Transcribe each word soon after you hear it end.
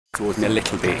Towards me a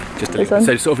little bit, just a little.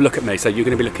 So sort of look at me, so you're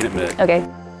going to be looking at me. Okay.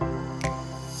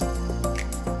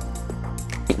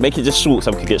 Make it just short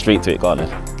so we can get straight to it, Garnet.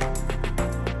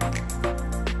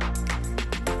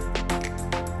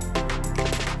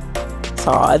 It's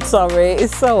hard, sorry,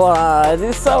 it's so hard,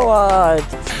 it's so hard.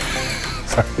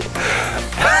 Sorry.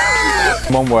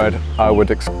 One word, I would,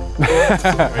 you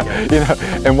know,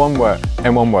 in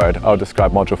one word, I'll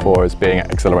describe Module 4 as being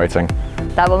exhilarating.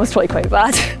 That one was probably quite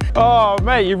bad. Oh,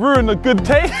 mate, you ruined a good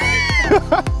day.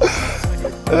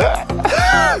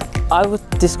 I would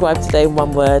describe today in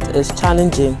one word as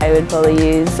challenging. I would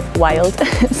probably use wild.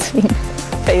 It's been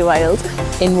very wild.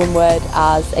 In one word,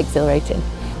 as exhilarating.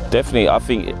 Definitely, I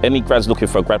think any grads looking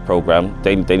for a grad programme,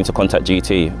 they need to contact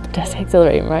GT. That's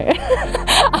exhilarating, right?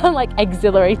 I'm like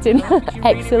exhilarating.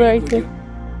 Exhilarating.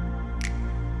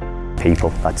 People,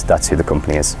 that's who the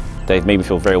company is. They've made me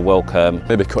feel very welcome.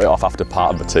 Maybe cut it off after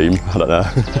part of the team, I don't know.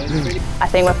 I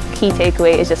think my key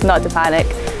takeaway is just not to panic,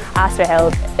 ask for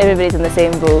help, everybody's in the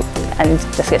same boat, and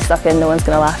just get stuck in, no one's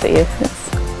going to laugh at you.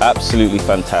 Absolutely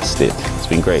fantastic, it's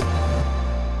been great.